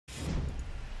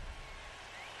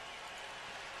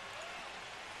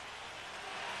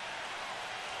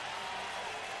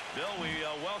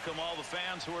welcome all the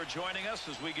fans who are joining us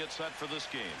as we get set for this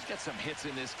game. Let's get some hits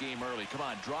in this game early. Come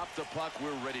on, drop the puck. We're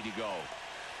ready to go.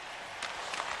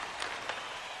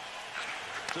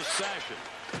 To stash it.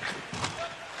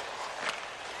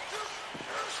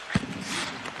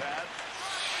 Uses the pad.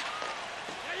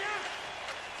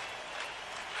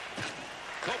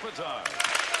 Kopitar.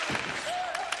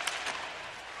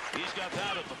 He's got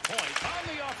that at the point. On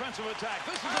the offensive attack.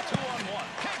 This is a 2-on-1.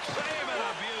 Kick save and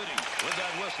a beauty. With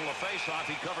that whistle, a face-off,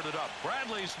 he covered it up.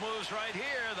 Bradley smooths right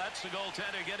here. That's the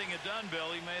goaltender getting it done, Bill.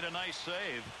 He made a nice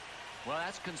save. Well,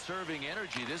 that's conserving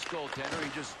energy. This goaltender, he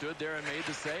just stood there and made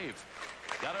the save.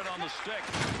 Got it on the stick.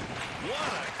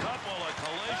 What a couple of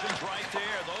collisions right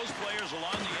there. Those players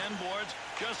along the end boards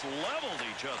just leveled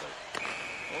each other.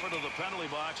 Over to the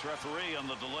penalty box, referee on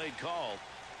the delayed call.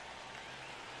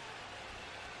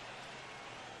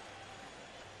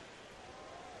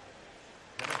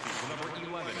 Number 11,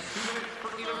 2 minutes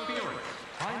for interference.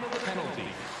 Time of the penalty,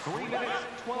 3 minutes,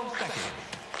 12 seconds.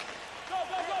 Go,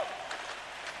 go, go!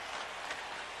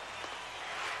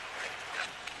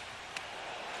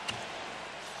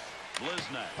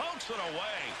 Bliznak pokes it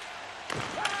away.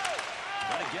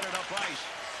 Got to get it up ice.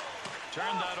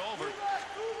 Turn that over.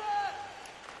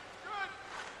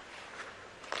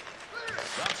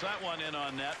 Dumps that one in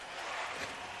on net.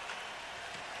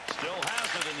 Still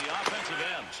has it in the offensive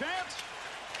end. Chance.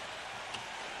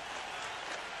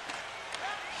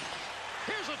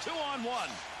 Here's a 2-on-1.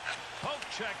 Poke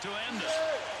check to end it.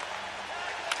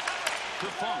 To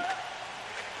Funk.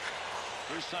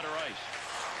 Through center ice.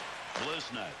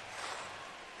 Bliznak.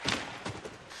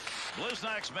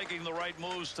 Bliznak's making the right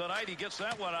moves tonight. He gets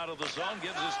that one out of the zone,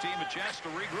 gives his team a chance to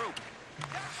regroup.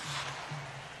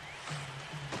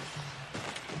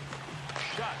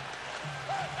 Shot.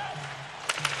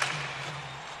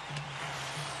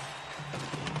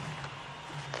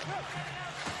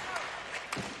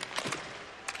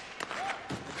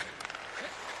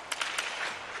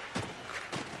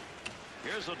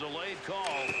 Here's a delayed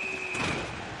call.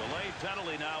 Delayed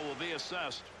penalty now will be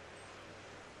assessed.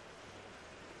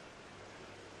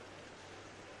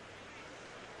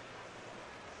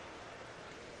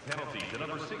 Penalty to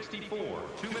number 64.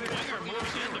 2 minutes. Winger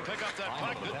moves in to pick up that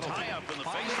puck. Good tie-up in the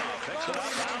face-off. Picks it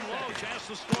up down low. Chance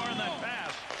to score in that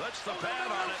pass. Puts the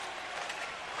pad on it.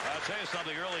 I'll tell you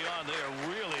something early on. They are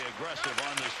really aggressive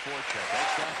on this forecheck.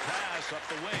 Takes that pass up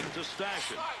the wing to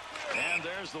stash it. And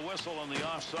there's the whistle on the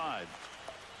offside.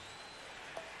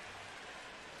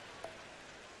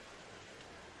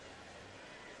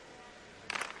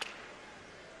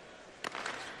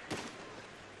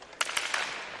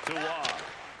 To Waugh.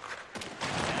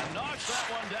 And knocks that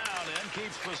one down and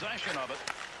keeps possession of it.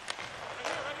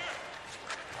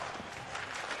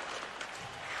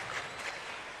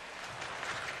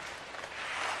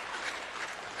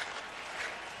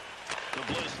 To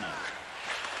Bliznak.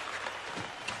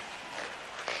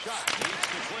 Shot needs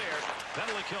to clear.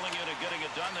 Penalty killing unit getting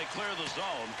it done. They clear the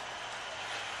zone.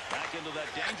 Back into that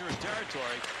dangerous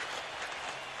territory.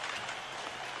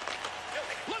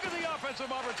 Look at the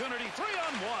offensive opportunity.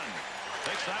 3-on-1.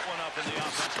 Picks that one up in the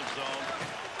offensive zone.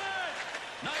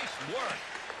 Nice work.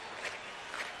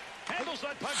 Handles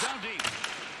that puck down deep.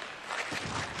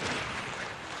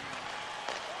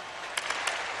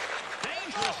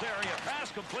 Dangerous area.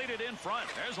 Pass completed in front.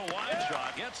 There's a wide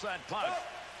shot. Gets that puck.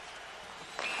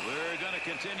 We're going to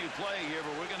continue play here,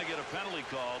 but we're going to get a penalty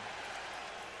called.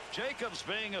 Jacobs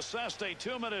being assessed a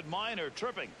 2-minute minor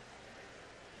tripping.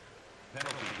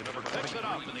 Penalty to number Picks it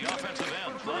up in the offensive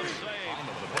end. Glove save.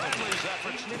 Bradley's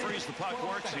efforts to freeze the puck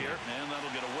works here. And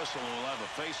that'll get a whistle and we'll have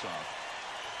a face-off.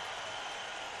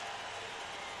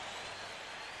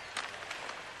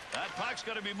 That puck's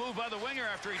going to be moved by the winger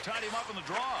after he tied him up in the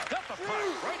draw. Got the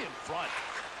puck right in front.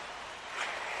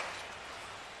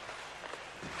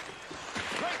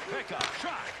 Great pickup.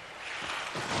 Shot.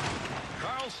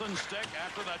 Carlson's stick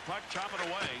after that puck. Chop it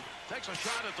away. Takes a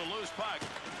shot at the loose puck.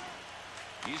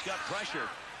 He's got pressure.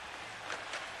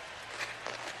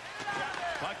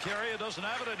 Puck carrier doesn't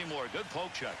have it anymore. Good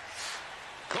poke check.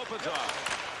 Kopitar.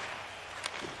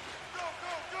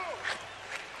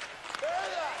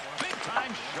 Big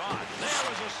time shot. There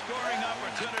was a scoring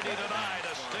opportunity tonight.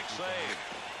 A stick save.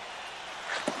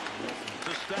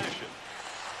 To stash it.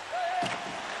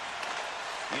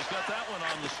 He's got that one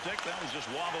on the stick. That was just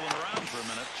wobbling around for a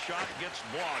minute. Shot gets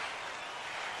blocked.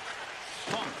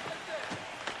 Punk.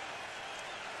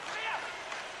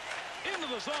 Into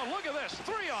the zone. Look at this.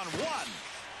 3-on-1.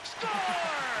 Scores!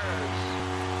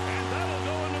 And that'll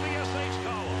go into the SH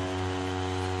column.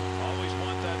 Always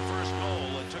want that first goal.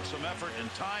 It took some effort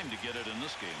and time to get it in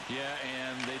this game. Yeah,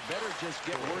 and they'd better just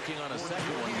get working on a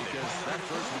second one because that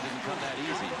first one didn't come that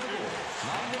easy.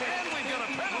 And we've got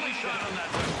a penalty shot on that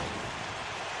whistle.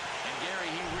 And Gary,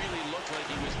 he really looked like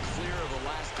he was clear of the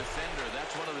last defender.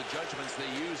 That's one of the judgments they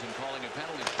use in calling a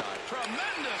penalty shot.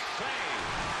 Tremendous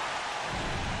save.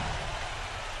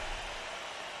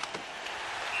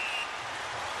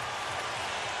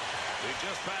 We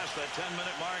just passed that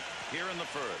 10-minute mark here in the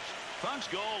first. Funk's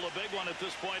goal, a big one at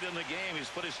this point in the game. He's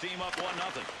put his team up 1-0.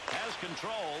 Has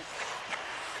control.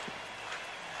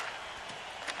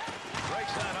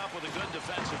 Breaks that up with a good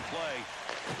defensive play.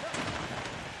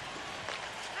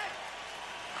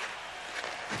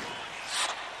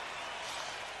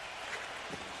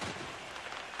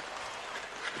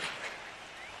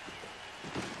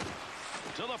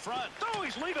 To the front. Oh,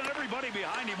 he's leaving everybody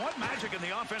behind him. What magic in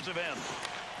the offensive end.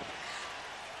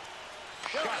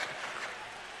 Shot.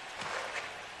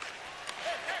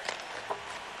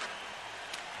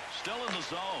 Still in the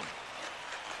zone.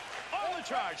 On the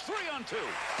charge. 3-on-2.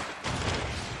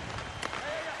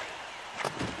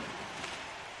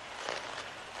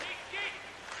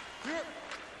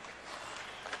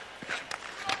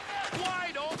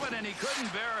 Wide open, and he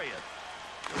couldn't bury it.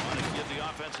 They wanted to give the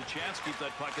offense a chance, keep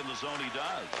that puck in the zone. He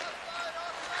does.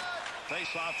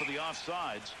 Face off for the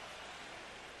offsides.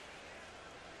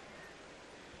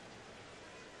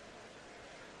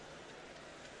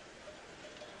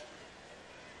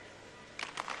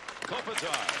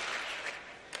 Kopitar.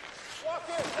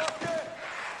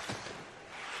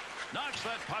 Knocks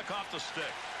that puck off the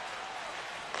stick.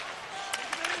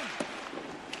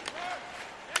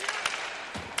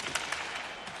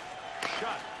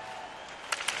 Shot.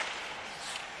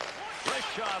 Wrist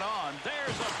shot on.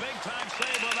 There's a big-time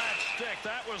save on that stick.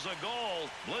 That was a goal.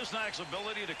 Bliznak's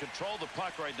ability to control the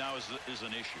puck right now is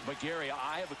an issue. But, Gary,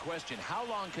 I have a question. How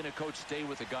long can a coach stay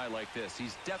with a guy like this?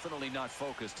 He's definitely not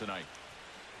focused tonight.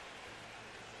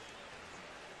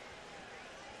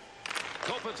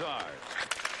 Kopitar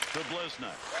to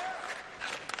Bliznak.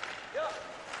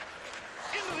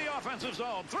 Into the offensive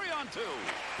zone. 3-on-2.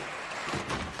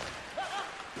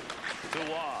 To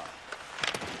Waugh.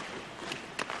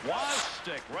 Waugh's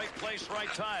stick. Right place,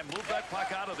 right time. Move that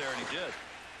puck out of there, and he did.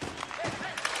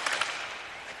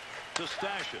 To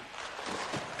Stashin.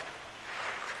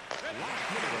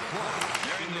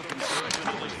 Nearing the conclusion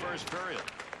of this first period.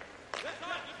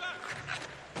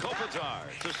 Kopitar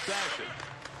to Stashin.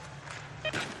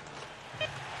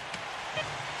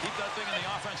 Keep that thing in the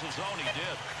offensive zone. He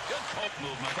did. Good poke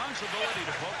movement. Funk's ability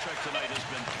to poke check tonight has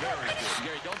been very good.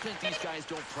 Gary, don't think these guys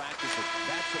don't practice it.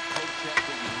 That's a poke check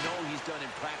that you know he's done in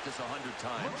practice 100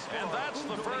 times. And that's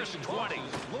the first 20.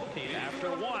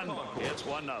 After one, it's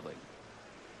 1-0.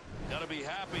 Got to be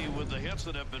happy with the hits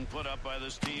that have been put up by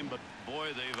this team, but boy,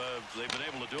 they've been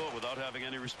able to do it without having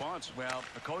any response. Well,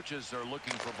 the coaches are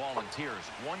looking for volunteers.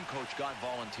 One coach got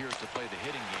volunteers to play the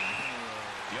hitting game.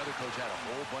 The other coach had a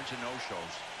whole bunch of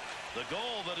no-shows. The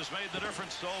goal that has made the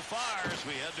difference so far as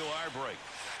we head to our break.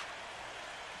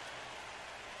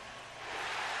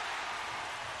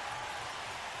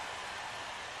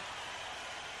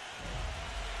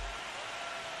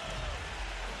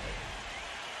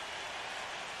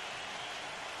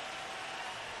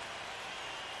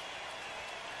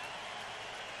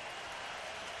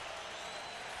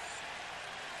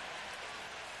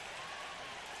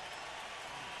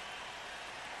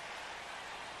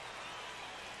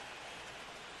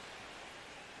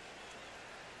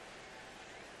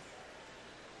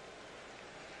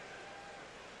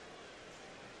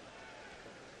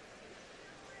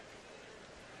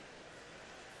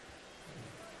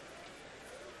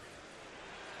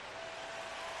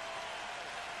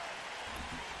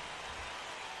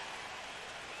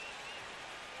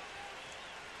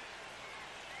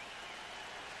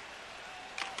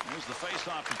 Here's the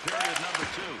face-off in period number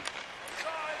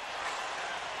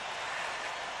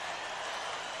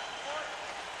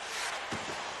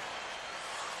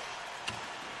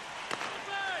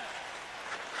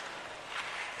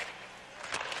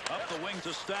 2. Up the wing to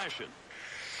Stashin.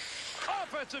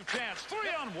 Offensive chance.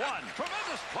 3-on-1.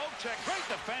 Tremendous poke check. Great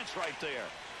defense right there.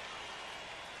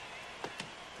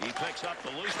 He picks up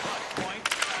the loose puck. Point.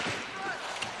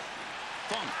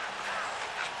 Funk.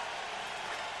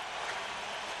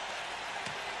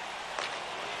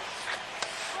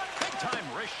 Time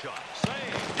wrist shot. Save.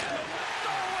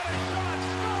 Oh, what a shot.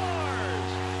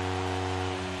 Scores!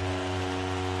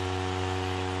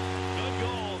 Good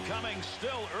goal coming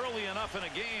still early enough in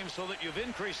a game so that you've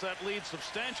increased that lead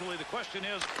substantially. The question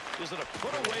is it a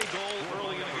put-away goal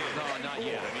early in a game? No, not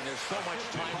yet. I mean, there's so much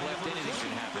time left. Anything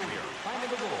can happen here. Time of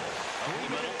the goal. Up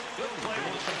the middle. Good play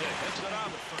with the stick. Hits it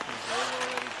up.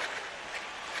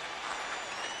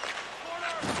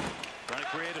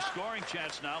 a scoring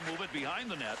chance now. Move it behind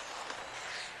the net.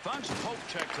 Funk's poke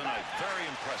check tonight. Very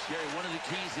impressive. Gary, one of the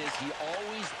keys is he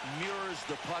always mirrors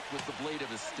the puck with the blade of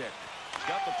his stick. He's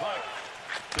got the puck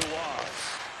to Waz.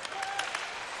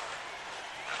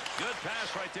 Good pass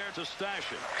right there to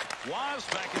Stashik. Waz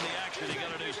back in the action. He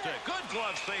got a new stick. Good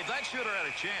glove save. That shooter had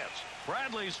a chance.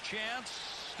 Bradley's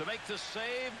chance to make this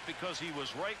save because he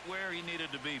was right where he needed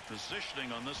to be.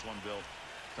 Positioning on this one, Bill.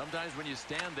 Sometimes when you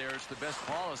stand there, it's the best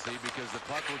policy because the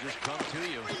puck will just come to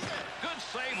you. Good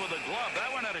save with a glove. That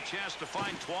one had a chance to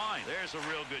find Twine. There's a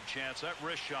real good chance. That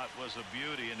wrist shot was a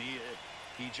beauty, and he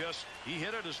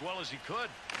hit it as well as he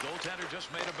could. Goaltender just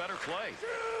made a better play.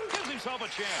 Gives himself a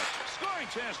chance.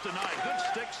 Scoring chance tonight. Good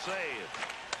stick save.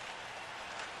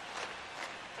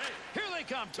 Here they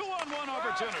come. 2-on-1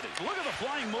 opportunity. Look at the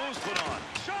flying moves put on.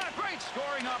 Shot. Great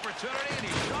scoring opportunity, and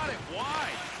he shot it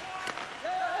wide.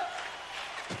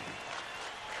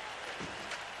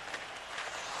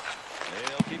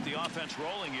 They'll keep the offense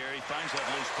rolling here. He finds that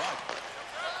loose puck.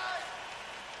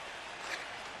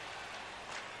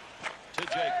 To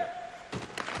Jacob.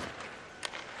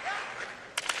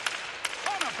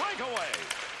 On a breakaway.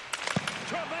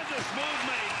 Tremendous move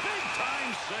made. Big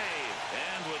time save.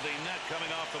 And with the net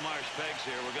coming off the Marsh pegs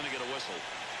here, we're going to get a whistle.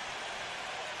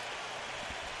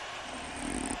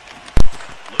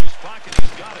 Loose puck, and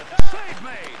he's got it. Save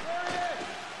made.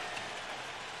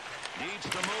 Needs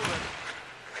to move it.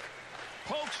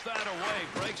 Pokes that away,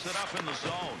 breaks it up in the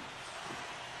zone.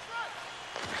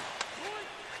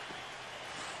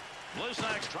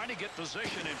 Blusak's trying to get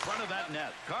position in front of that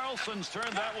net. Carlson's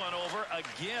turned that one over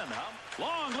again.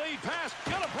 Long lead pass,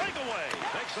 got a breakaway.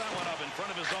 Picks that one up in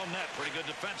front of his own net. Pretty good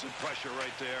defensive pressure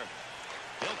right there.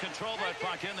 He'll control that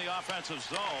puck in the offensive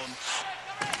zone.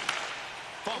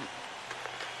 Boom.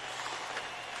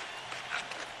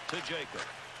 To Jacob.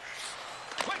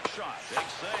 Quick shot, big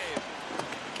save.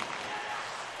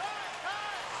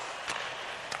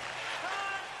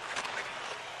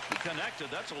 Connected.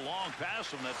 That's a long pass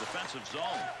from that defensive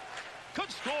zone.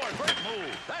 Could score. Great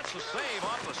move. That's a save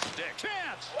off the stick.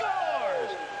 Chance.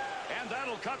 Scores. And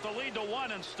that'll cut the lead to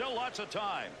 1 and still lots of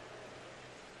time.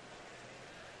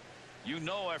 You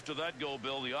know after that goal,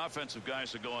 Bill, the offensive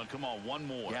guys are going, come on, one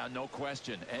more. Yeah, no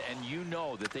question. And you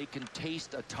know that they can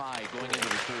taste a tie going into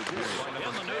the third period.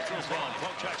 In the neutral zone,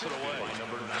 Poke checks it away. By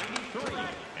number 93.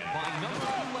 By number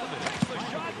 11. The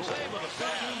shot save with a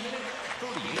pass.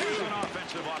 There's an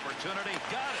offensive opportunity.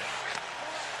 Got it.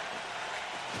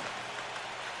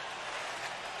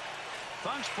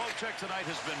 Funk's poke check tonight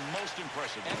has been most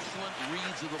impressive. Excellent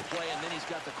reads of the play, and then he's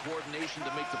got the coordination to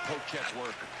make the poke check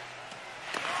work.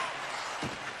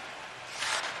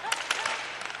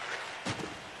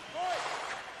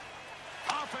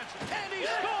 Offensive, and he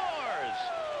scores!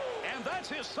 And that's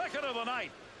his second of the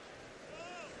night.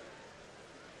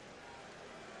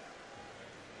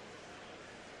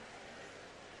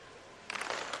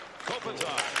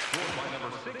 Kopitar. Scored by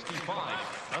number 65.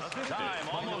 Assisted. Time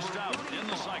almost out in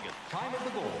the second. Time of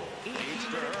the goal. Needs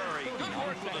to hurry. Good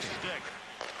work with the stick.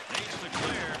 Needs to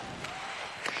clear.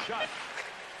 Shot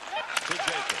to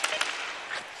Jacob.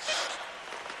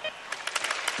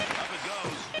 Up it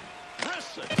goes.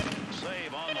 Wrists it.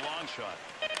 Save on the long shot.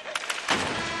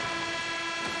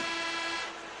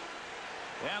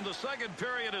 And the second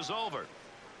period is over.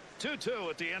 2-2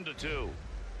 at the end of 2.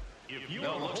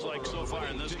 No, it looks like so far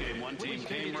in this game, one team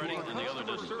came ready and the other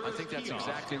didn't. I think that's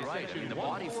exactly right. I mean, the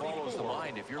body follows the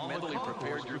mind. If you're mentally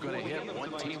prepared, you're going to hit.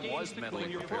 One team was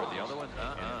mentally prepared. The other one,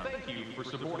 Thank you for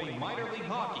supporting minor league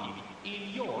hockey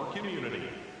in your community.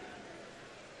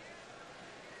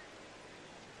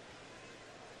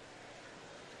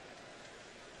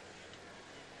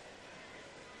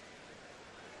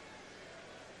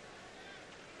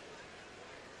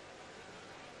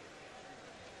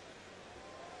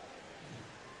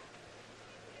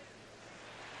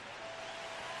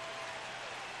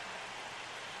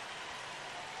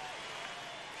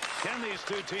 Can these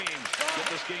two teams get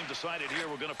this game decided here?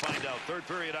 We're going to find out. Third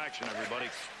period action, everybody.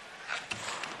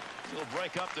 He'll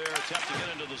break up there, attempt to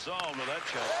get into the zone with that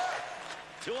check.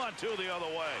 2-on-2 the other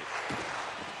way.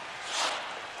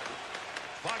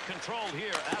 Puck controlled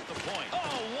here at the point.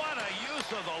 Oh, what a use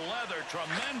of the leather.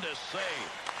 Tremendous save.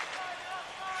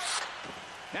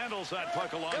 Handles that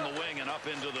puck along the wing and up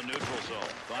into the neutral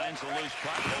zone. Finds a loose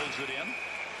puck, holds it in.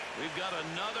 We've got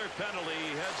another penalty.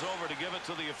 He heads over to give it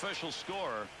to the official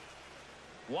scorer.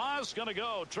 Was going to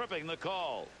go, tripping the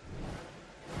call.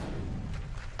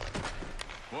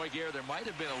 boy, Gare, there might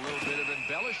have been a little bit of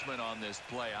embellishment on this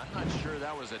play. I'm not sure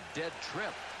that was a dead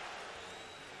trip.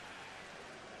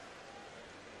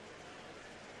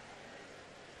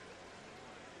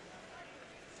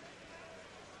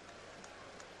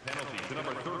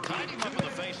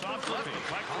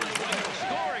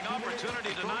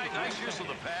 of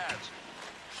the pads.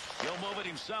 He'll move it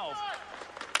himself.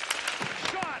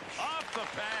 Shot off the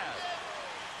pad.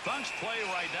 Funk's play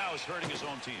right now is hurting his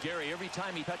own team. Gary, every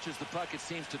time he touches the puck, it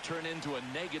seems to turn into a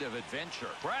negative adventure.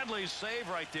 Bradley's save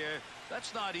right there,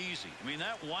 that's not easy. I mean,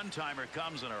 that one-timer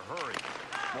comes in a hurry.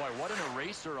 Boy, what an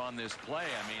eraser on this play.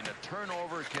 I mean, a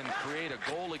turnover can create a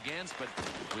goal against, but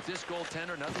with this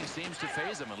goaltender, nothing seems to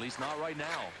faze him, at least not right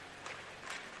now.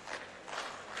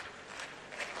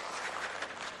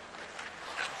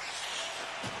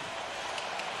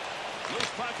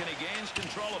 Loose puck, and he gains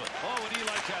control of it. Oh, would he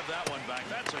like to have that one back?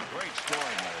 That's a great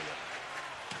scoring area.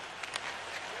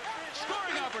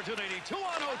 Scoring opportunity,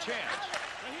 2-on-0 chance.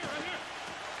 Right here.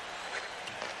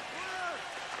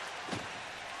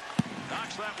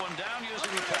 Knocks that one down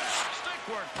using the pass. Stick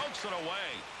work, pokes it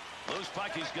away. Loose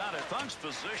puck, he's got it. Funk's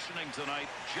positioning tonight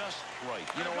just right.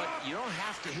 You know what? You don't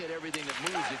have to hit everything that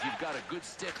moves if you've got a good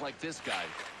stick like this guy.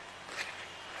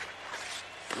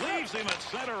 Leaves him at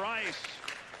center ice.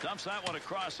 Dumps that one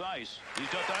across ice. He's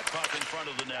got that puck in front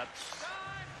of the net.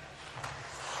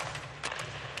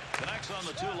 Connects on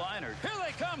the two-liner. Here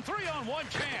they come, 3-on-1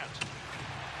 chance.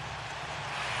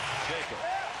 Jacob.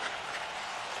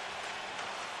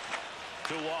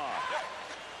 Dubois.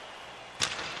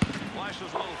 Flashes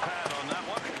a little pad on that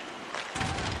one.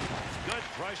 Good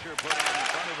pressure put on in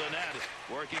front of the net.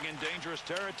 Working in dangerous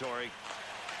territory.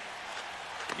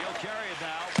 He'll carry it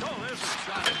now. Oh, there's a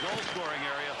shot in goal-scoring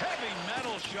area. Heavy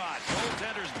metal shot.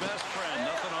 Goaltender's best friend.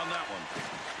 Nothing on that one.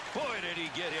 Boy, did he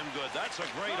get him good. That's a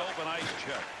great open ice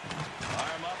check.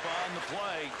 Arm up on the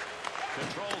play.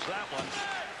 Controls that one.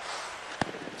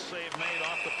 Save made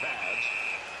off the pads.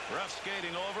 Ref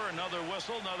skating over. Another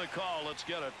whistle. Another call. Let's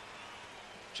get it.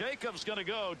 Jacob's going to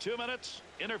go. 2 minutes.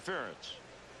 Interference.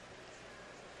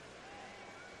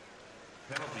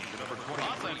 Penalty to number 20.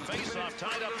 Off that face-off,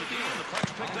 tied up the deal. The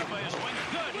puck's picked up by his wing.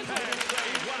 Good pad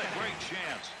save. What a great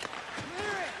chance.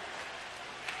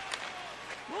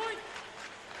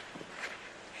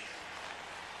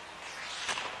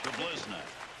 To Bliznak.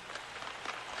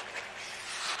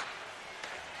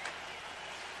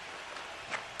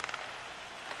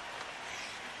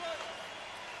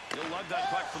 He'll lug that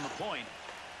puck from the point.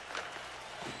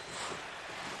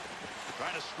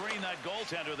 Trying to screen that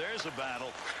goaltender. There's a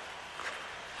battle.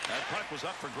 That puck was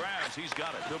up for grabs. He's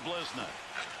got it to Bliznak.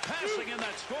 Passing in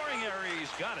that scoring area.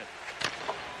 He's got it.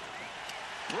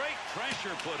 Great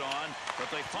pressure put on, but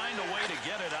they find a way to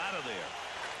get it out of there.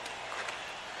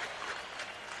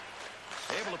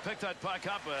 Able to pick that puck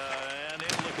up and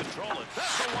able to control it.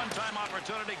 That's a one-time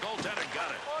opportunity. Goaltender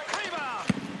got it. Rebound.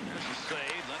 There's a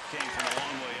save. That came from a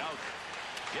long way out.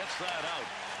 Gets that out.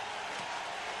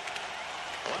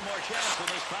 One more chance in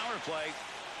this power play.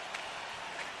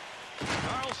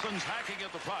 Carlson's hacking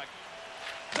at the puck.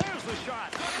 There's the shot.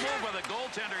 Good move by the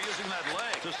goaltender using that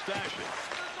leg to stash it.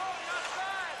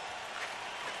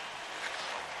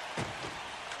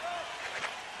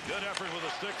 Good effort with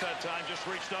a stick that time. Just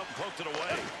reached out and poked it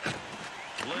away.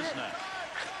 Bliznak.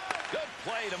 Good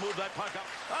play to move that puck up.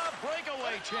 A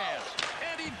breakaway chance.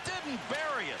 And he didn't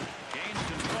bury it. Gains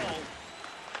control.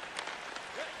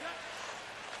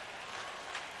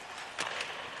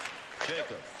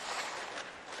 Jacob.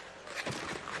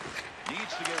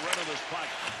 Needs to get rid of this puck.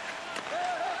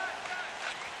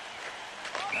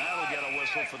 That'll get a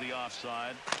whistle for the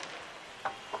offside.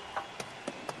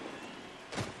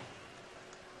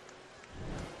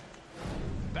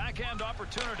 Backhand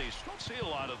opportunities. Don't see a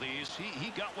lot of these. He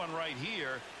got one right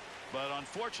here, but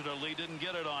unfortunately didn't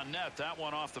get it on net. That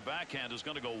one off the backhand is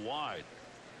going to go wide.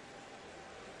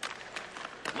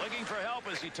 Looking for help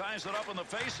as he ties it up in the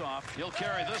faceoff. He'll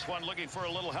carry this one, looking for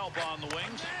a little help on the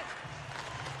wings.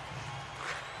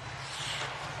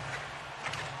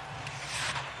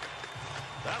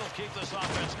 That'll keep this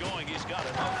offense going. He's got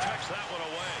it. Checks that one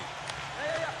away.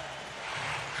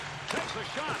 Takes the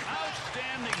shot.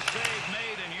 Outstanding save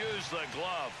made and used the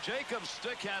glove. Jacob's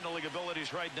stick handling abilities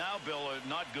right now, Bill, are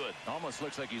not good. Almost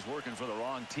looks like he's working for the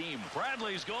wrong team.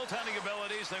 Bradley's goaltending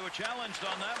abilities, they were challenged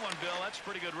on that one, Bill. That's a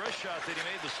pretty good wrist shot that he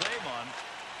made the save on.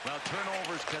 Well,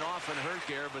 turnovers can often hurt,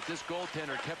 Gare, but this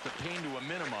goaltender kept the pain to a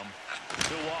minimum.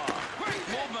 Dubois. Great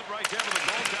movement right there with the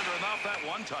goaltender and off that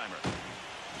one-timer.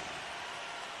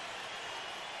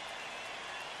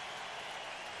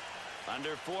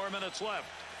 Under 4 minutes left.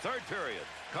 Third period.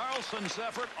 Carlson's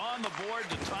effort on the board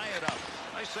to tie it up.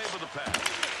 Nice save with the pass.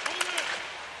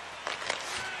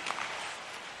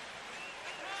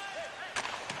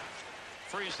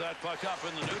 Frees that puck up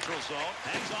in the neutral zone.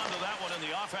 Hangs on to that one in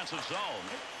the offensive zone.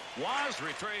 Was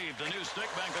retrieved. A new stick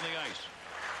bank on the ice.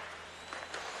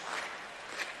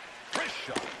 Wrist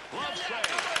shot. Glove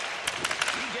save.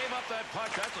 He gave up stop that puck.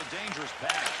 That's a dangerous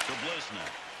pass to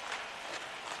Bliznik.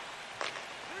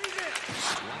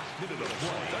 Last minute of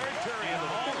play. Third period,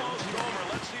 almost over.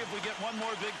 Let's see if we get one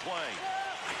more big play.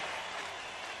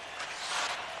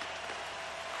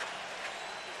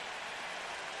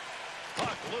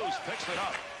 Puck loose, picks it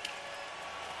up.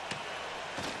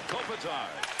 Kopitar.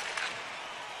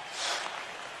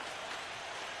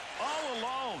 All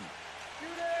alone.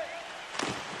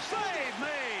 Save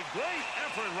made. Great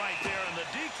effort right there in the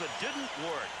deke that didn't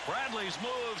work. Bradley's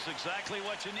move's exactly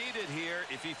what you needed here.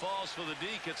 If he falls for the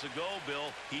deke, it's a goal,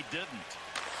 Bill. He didn't.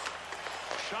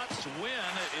 Shots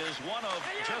win is one of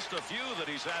just a few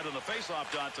that he's had in the faceoff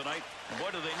dot tonight. And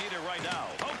boy, do they need it right now.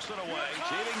 Pokes it away.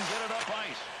 See if he can get it up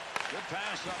ice. Good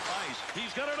pass up ice.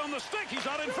 He's got it on the stick. He's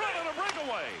out in front of the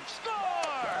breakaway.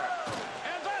 Score!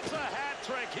 And that's a hat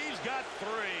trick. He's got 3.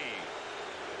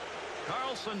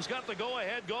 Carlson's got the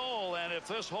go-ahead goal, and if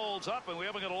this holds up and we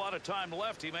haven't got a lot of time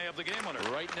left, he may have the game winner.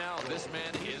 Right now, this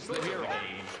man is the hero.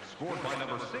 Scored by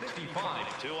number 65.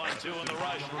 2-on-2 in the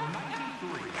rush.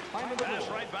 Time of the Pass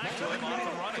goal. right back to him off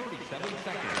the running. 37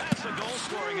 seconds. That's a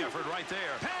goal-scoring effort right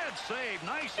there. Pad save.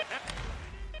 Nice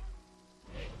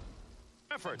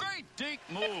effort. Great deke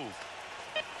move.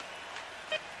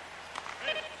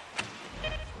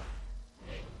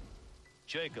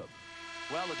 Jacob.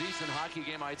 Well, a decent hockey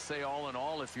game, I'd say, all in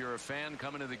all. If you're a fan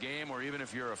coming to the game, or even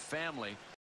if you're a family,